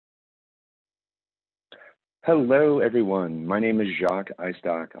Hello, everyone. My name is Jacques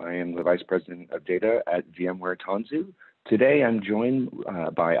Eistock. I am the Vice President of Data at VMware Tanzu. Today, I'm joined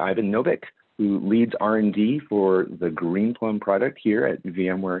by Ivan Novik, who leads R&D for the Greenplum product here at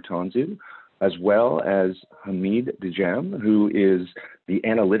VMware Tanzu, as well as Hamid Dejam, who is the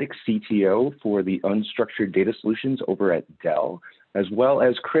Analytics CTO for the Unstructured Data Solutions over at Dell, as well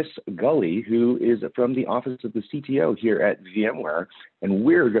as Chris Gully, who is from the Office of the CTO here at VMware. And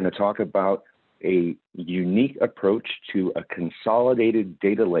we're going to talk about a unique approach to a consolidated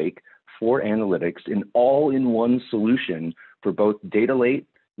data lake for analytics, an all-in-one solution for both data lake,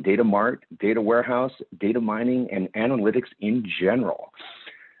 data mart, data warehouse, data mining, and analytics in general.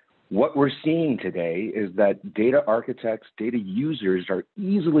 What we're seeing today is that data architects, data users are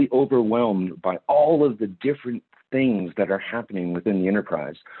easily overwhelmed by all of the different things that are happening within the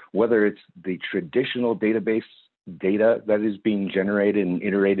enterprise, whether it's the traditional database data that is being generated and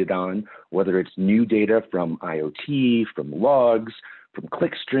iterated on, whether it's new data from IoT, from logs, from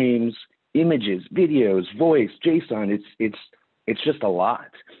click streams, images, videos, voice, JSON, it's just a lot.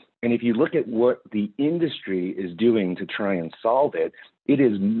 And if you look at what the industry is doing to try and solve it, it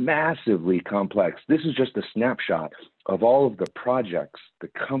is massively complex. This is just a snapshot of all of the projects, the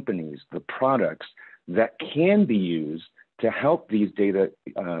companies, the products that can be used to help these data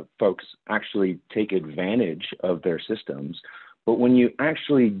folks actually take advantage of their systems. But when you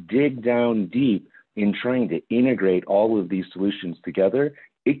actually dig down deep in trying to integrate all of these solutions together,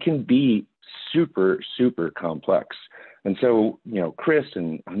 it can be super, super complex. And so, Chris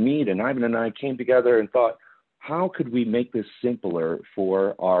and Hamid and Ivan and I came together and thought, how could we make this simpler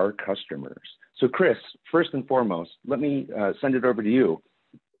for our customers? So Chris, first and foremost, let me send it over to you.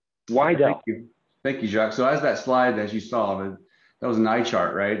 Why Dell? Thank you. Thank you, Jacques. So as that slide, as you saw, that was an eye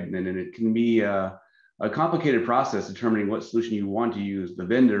chart, right? And it can be a complicated process determining what solution you want to use, the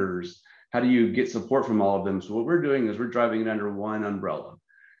vendors, how do you get support from all of them? So what we're doing is we're driving it under one umbrella.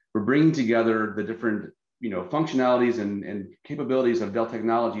 We're bringing together the different functionalities and capabilities of Dell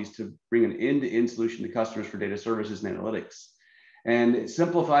Technologies to bring an end-to-end solution to customers for data services and analytics. And it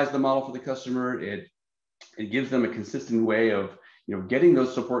simplifies the model for the customer. It gives them a consistent way of getting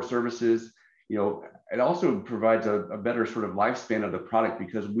those support services. It also provides a better sort of lifespan of the product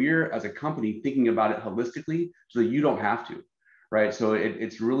because we're, as a company, thinking about it holistically so that you don't have to, right? So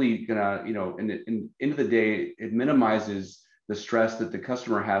it's really gonna, in the end of the day, it minimizes the stress that the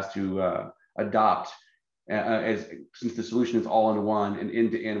customer has to adopt since the solution is all in one and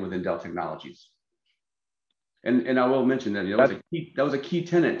end-to-end within Dell Technologies. And I will mention that that was a key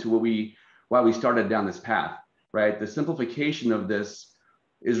tenet to why we started down this path, right? The simplification of this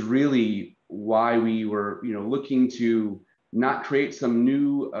is really why we were looking to not create some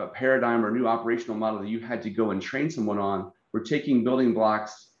new paradigm or new operational model that you had to go and train someone on. We're taking building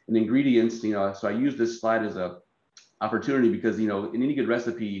blocks and ingredients, so I use this slide as a opportunity because in any good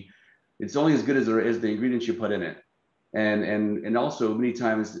recipe, it's only as good as the ingredients you put in it. And also many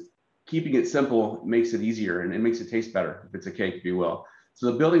times keeping it simple makes it easier and it makes it taste better if it's a cake, if you will. So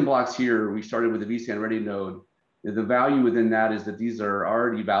the building blocks here, we started with the vSAN Ready node. The value within that is that these are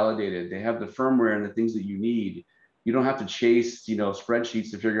already validated. They have the firmware and the things that you need. You don't have to chase,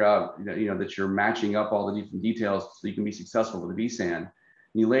 spreadsheets to figure out, that you're matching up all the different details so you can be successful with the vSAN. And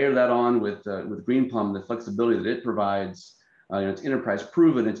you layer that on with Greenplum, the flexibility that it provides. It's enterprise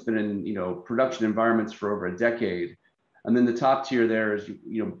proven. It's been in, production environments for over a decade. And then the top tier there is,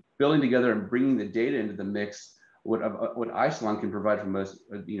 building together and bringing the data into the mix. What Isilon can provide from a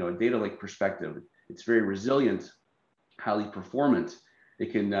data lake perspective. It's very resilient, highly performant.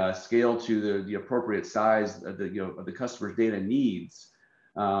 It can scale to the appropriate size of the customer's data needs.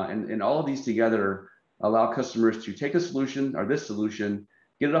 And all of these together allow customers to take a solution or this solution,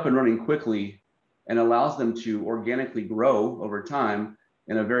 get it up and running quickly, and allows them to organically grow over time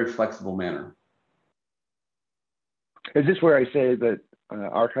in a very flexible manner. Is this where I say that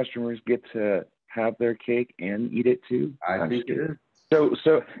our customers get to have their cake and eat it too? I think it is.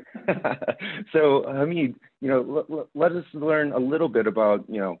 So Hamid, let us learn a little bit about,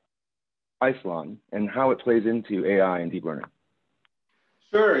 Isilon and how it plays into AI and deep learning.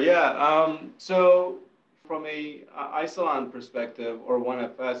 Sure, yeah. So from a Isilon perspective, or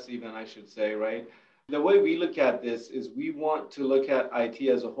OneFS even, I should say, right? The way we look at this is we want to look at IT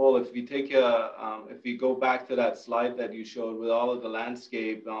as a whole. If we take if we go back to that slide that you showed with all of the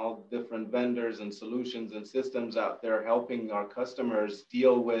landscape and all the different vendors and solutions and systems out there helping our customers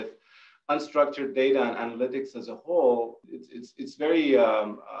deal with unstructured data and analytics as a whole, it's very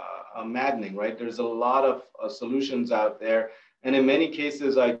maddening, right? There's a lot of solutions out there. And in many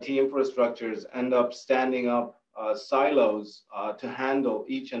cases, IT infrastructures end up standing up silos to handle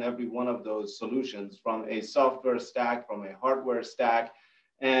each and every one of those solutions, from a software stack, from a hardware stack.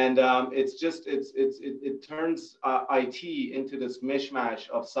 And it turns IT into this mishmash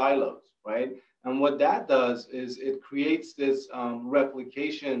of silos, right? And what that does is it creates this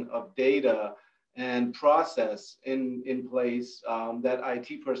replication of data and process in place that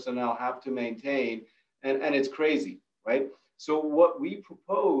IT personnel have to maintain. And it's crazy, right? So what we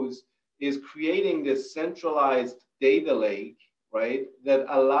propose is creating this centralized data lake, right, that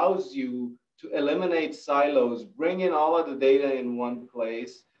allows you to eliminate silos, bring in all of the data in one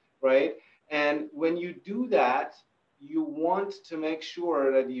place, right? And when you do that, you want to make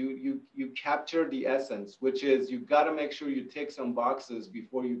sure that you capture the essence, which is you've got to make sure you tick some boxes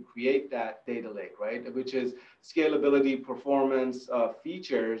before you create that data lake, right? Which is scalability, performance,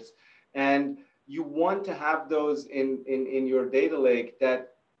 features. And you want to have those in your data lake that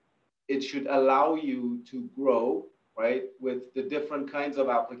it should allow you to grow, right, with the different kinds of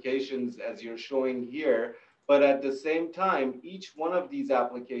applications as you're showing here. But at the same time, each one of these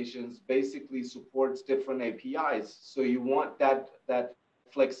applications basically supports different APIs. So you want that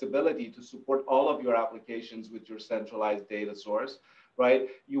flexibility to support all of your applications with your centralized data source, right?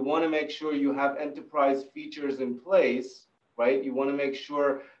 You want to make sure you have enterprise features in place, right? You want to make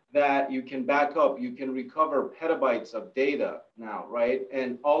sure that you can back up, you can recover petabytes of data now, right?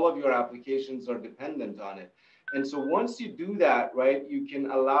 And all of your applications are dependent on it. And so once you do that, right, you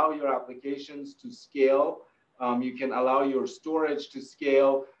can allow your applications to scale. You can allow your storage to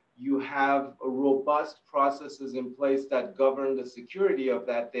scale. You have robust processes in place that govern the security of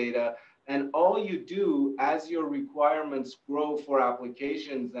that data. And all you do as your requirements grow for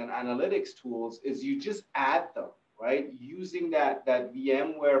applications and analytics tools is you just add them, right? Using that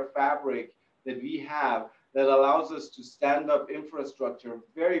VMware fabric that we have that allows us to stand up infrastructure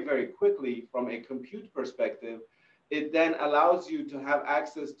very, very quickly from a compute perspective. It then allows you to have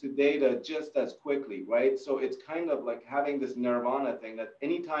access to data just as quickly, right? So it's kind of like having this nirvana thing that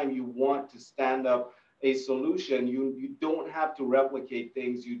anytime you want to stand up a solution, you don't have to replicate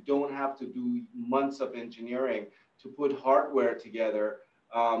things. You don't have to do months of engineering to put hardware together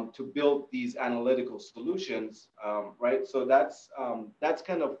to build these analytical solutions, right? So that's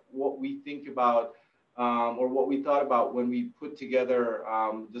kind of what we think about or what we thought about when we put together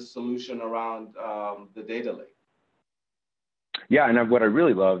the solution around the data lake. Yeah, and what I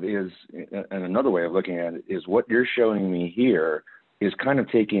really love is, and another way of looking at it is what you're showing me here is kind of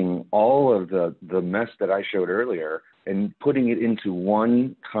taking all of the mess that I showed earlier and putting it into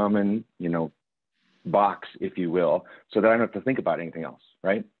one common, box, if you will, so that I don't have to think about anything else,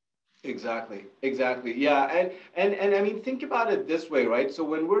 right? Exactly. Yeah, and I mean, think about it this way, right? So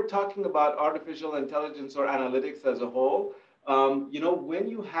when we're talking about artificial intelligence or analytics as a whole, when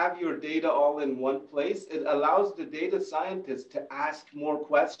you have your data all in one place, it allows the data scientists to ask more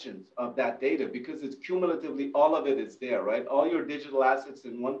questions of that data because it's cumulatively, all of it is there, right? All your digital assets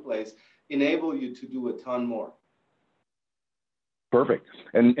in one place enable you to do a ton more. Perfect.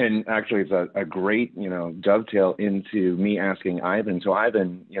 And actually it's a great, dovetail into me asking Ivan. So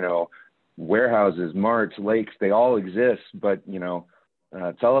Ivan, warehouses, marts, lakes, they all exist, but,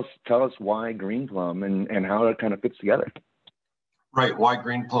 tell us why Greenplum and how it kind of fits together. Right. Why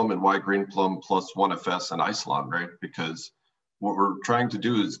Greenplum and why Greenplum plus OneFS and Isilon, right? Because what we're trying to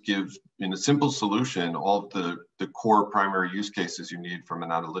do is give, in a simple solution, all of the core primary use cases you need from an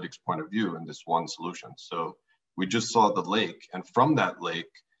analytics point of view in this one solution. So we just saw the lake, and from that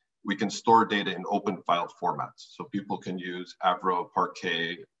lake, we can store data in open file formats. So people can use Avro,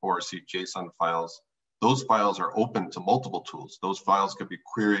 Parquet, or JSON files. Those files are open to multiple tools. Those files can be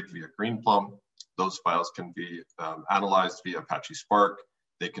queried via Greenplum. Those files can be analyzed via Apache Spark.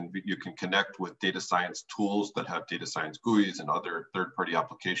 You can connect with data science tools that have data science GUIs and other third-party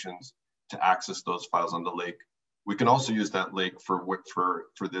applications to access those files on the lake. We can also use that lake for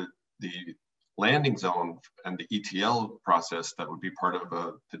the landing zone and the ETL process that would be part of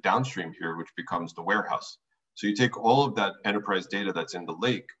the downstream here, which becomes the warehouse. So you take all of that enterprise data that's in the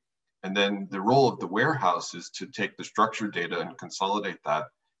lake, and then the role of the warehouse is to take the structured data and consolidate that,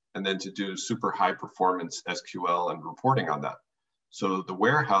 and then to do super high performance SQL and reporting on that. So the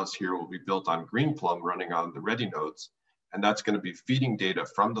warehouse here will be built on Greenplum running on the ready nodes, and that's going to be feeding data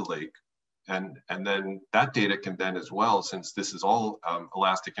from the lake. And then that data can then as well, since this is all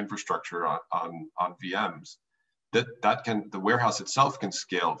elastic infrastructure on VMs, the warehouse itself can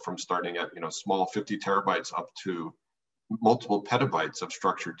scale from starting at small 50 terabytes up to multiple petabytes of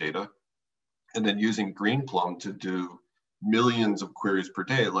structured data, and then using Greenplum to do millions of queries per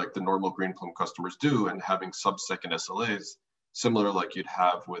day like the normal Greenplum customers do, and having sub-second SLAs, similar like you'd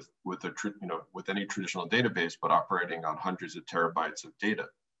have with with any traditional database, but operating on hundreds of terabytes of data.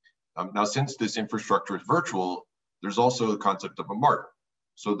 Now, since this infrastructure is virtual, there's also the concept of a Mart.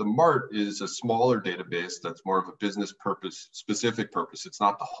 So the Mart is a smaller database that's more of a business purpose, specific purpose. It's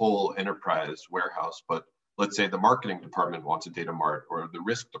not the whole enterprise warehouse, but let's say the marketing department wants a data mart, or the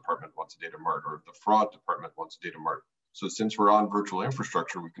risk department wants a data mart, or the fraud department wants a data mart. So since we're on virtual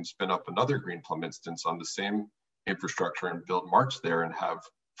infrastructure, we can spin up another Greenplum instance on the same infrastructure and build marts there and have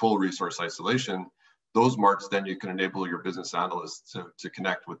full resource isolation. Those marts, then you can enable your business analysts to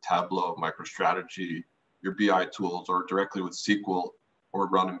connect with Tableau, MicroStrategy, your BI tools, or directly with SQL, or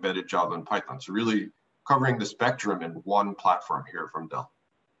run embedded Java and Python. So really covering the spectrum in one platform here from Dell.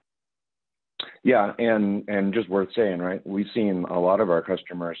 Yeah, and just worth saying, right? We've seen a lot of our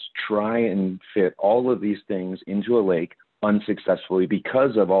customers try and fit all of these things into a lake unsuccessfully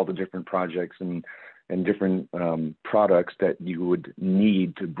because of all the different projects and different products that you would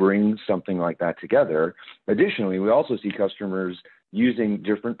need to bring something like that together. Additionally, we also see customers using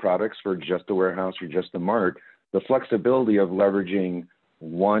different products for just the warehouse or just the Mart. The flexibility of leveraging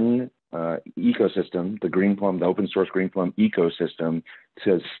one ecosystem, the Greenplum, the open source Greenplum ecosystem,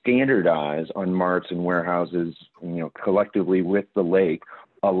 to standardize on marts and warehouses, collectively with the lake,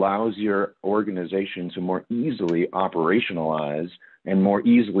 allows your organization to more easily operationalize and more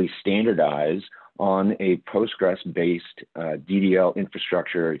easily standardize on a Postgres-based DDL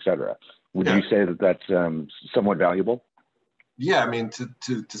infrastructure, et cetera. Would you say that that's somewhat valuable? Yeah, I mean,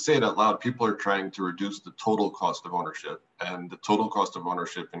 to say it out loud, people are trying to reduce the total cost of ownership, and the total cost of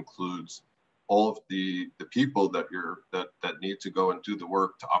ownership includes all of the people that need to go and do the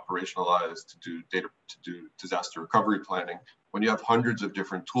work to operationalize, to do disaster recovery planning. When you have hundreds of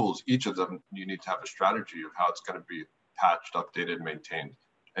different tools, each of them you need to have a strategy of how it's going to be patched, updated, maintained,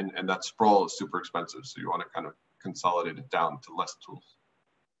 and that sprawl is super expensive. So you want to kind of consolidate it down to less tools.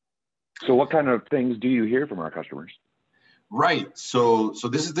 So what kind of things do you hear from our customers? Right. So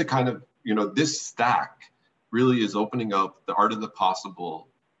this is the kind of, this stack really is opening up the art of the possible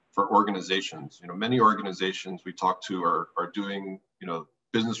for organizations. Many organizations we talk to are doing,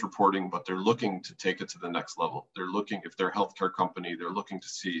 business reporting, but they're looking to take it to the next level. They're looking, if they're a healthcare company, they're looking to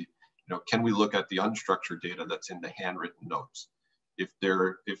see, can we look at the unstructured data that's in the handwritten notes? If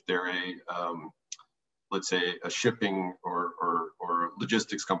they're a, let's say a shipping or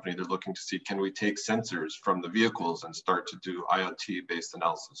logistics company, they're looking to see, can we take sensors from the vehicles and start to do IoT-based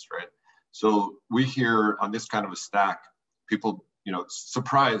analysis, right? So we hear on this kind of a stack, people,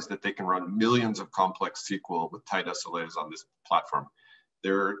 surprised that they can run millions of complex SQL with tight SLAs on this platform.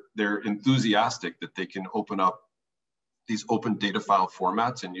 They're enthusiastic that they can open up these open data file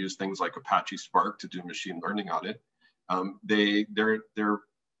formats and use things like Apache Spark to do machine learning on it. They're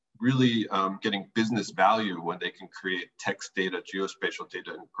really getting business value when they can create text data, geospatial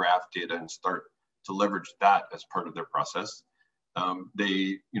data, and graph data and start to leverage that as part of their process.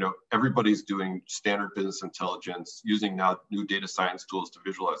 Everybody's doing standard business intelligence, using now new data science tools to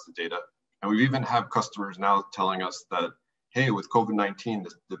visualize the data. And we even have customers now telling us that, hey, with COVID-19,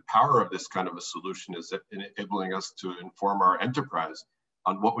 the power of this kind of a solution is enabling us to inform our enterprise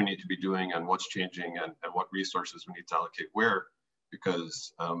on what we need to be doing and what's changing and what resources we need to allocate where,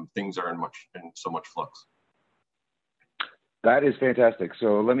 because things are in so much flux. That is fantastic.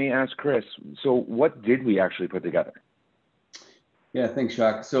 So let me ask Chris, so what did we actually put together? Yeah, thanks,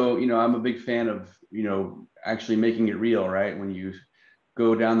 Jacques. So, I'm a big fan of, actually making it real, right? When you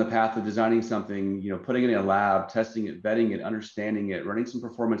go down the path of designing something, putting it in a lab, testing it, vetting it, understanding it, running some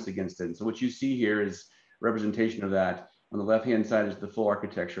performance against it. And so what you see here is a representation of that. On the left-hand side is the full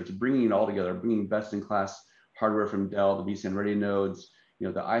architecture. It's bringing it all together, bringing best-in-class hardware from Dell, the vSAN ready nodes,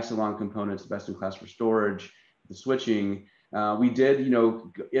 the Isilon components, best-in-class for storage, the switching. We did,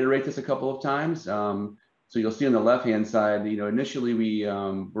 iterate this a couple of times. So you'll see on the left-hand side, initially we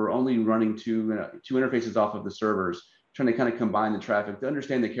were only running two interfaces off of the servers, trying to kind of combine the traffic to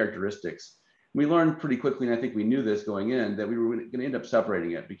understand the characteristics. We learned pretty quickly, and I think we knew this going in, that we were going to end up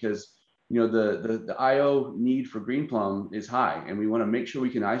separating it because the I/O need for Greenplum is high, and we want to make sure we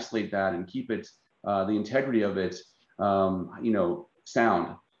can isolate that and keep it, the integrity of it,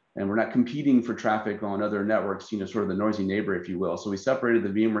 sound. And we're not competing for traffic on other networks, sort of the noisy neighbor, if you will. So we separated the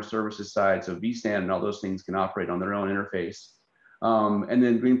VMware services side, so vSAN and all those things can operate on their own interface. And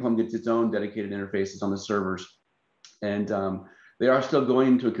then Greenplum gets its own dedicated interfaces on the servers. And they are still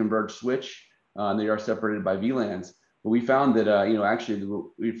going to a converged switch. They are separated by VLANs. But we found that, actually,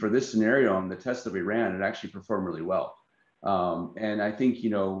 for this scenario, on the tests that we ran, it actually performed really well. And I think,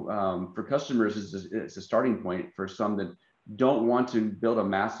 for customers, it's a starting point for some that don't want to build a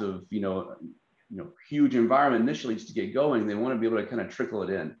massive, huge environment initially just to get going. They want to be able to kind of trickle it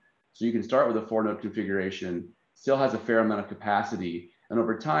in. So you can start with a 4-node configuration, still has a fair amount of capacity. And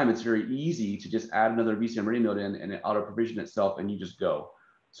over time, it's very easy to just add another VCM ready node in and it auto provision itself and you just go.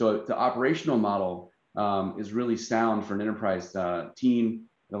 So the operational model is really sound for an enterprise team.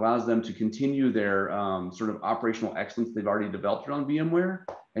 It allows them to continue their sort of operational excellence they've already developed around VMware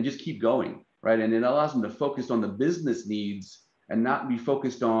and just keep going, right? And it allows them to focus on the business needs and not be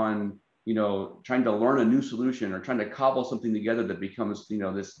focused on, trying to learn a new solution or trying to cobble something together that becomes,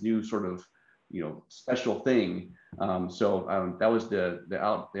 this new sort of, special thing. That was the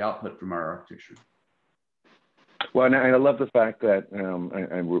output from our architecture. Well, and I love the fact that,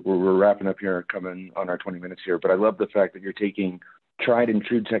 and we're wrapping up here, coming on our 20 minutes here, but I love the fact that you're taking tried and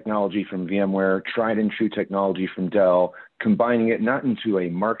true technology from VMware, tried and true technology from Dell, combining it not into a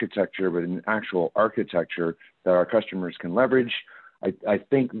marketecture, but an actual architecture that our customers can leverage. I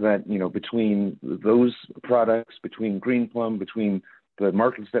think that, between those products, between Greenplum, between the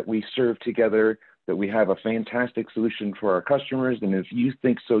markets that we serve together, that we have a fantastic solution for our customers. And if you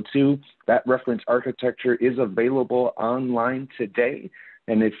think so too, that reference architecture is available online today.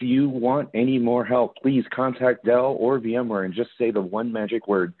 And if you want any more help, please contact Dell or VMware and just say the one magic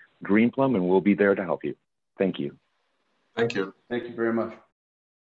word, Greenplum, and we'll be there to help you. Thank you. Thank you. Thank you very much.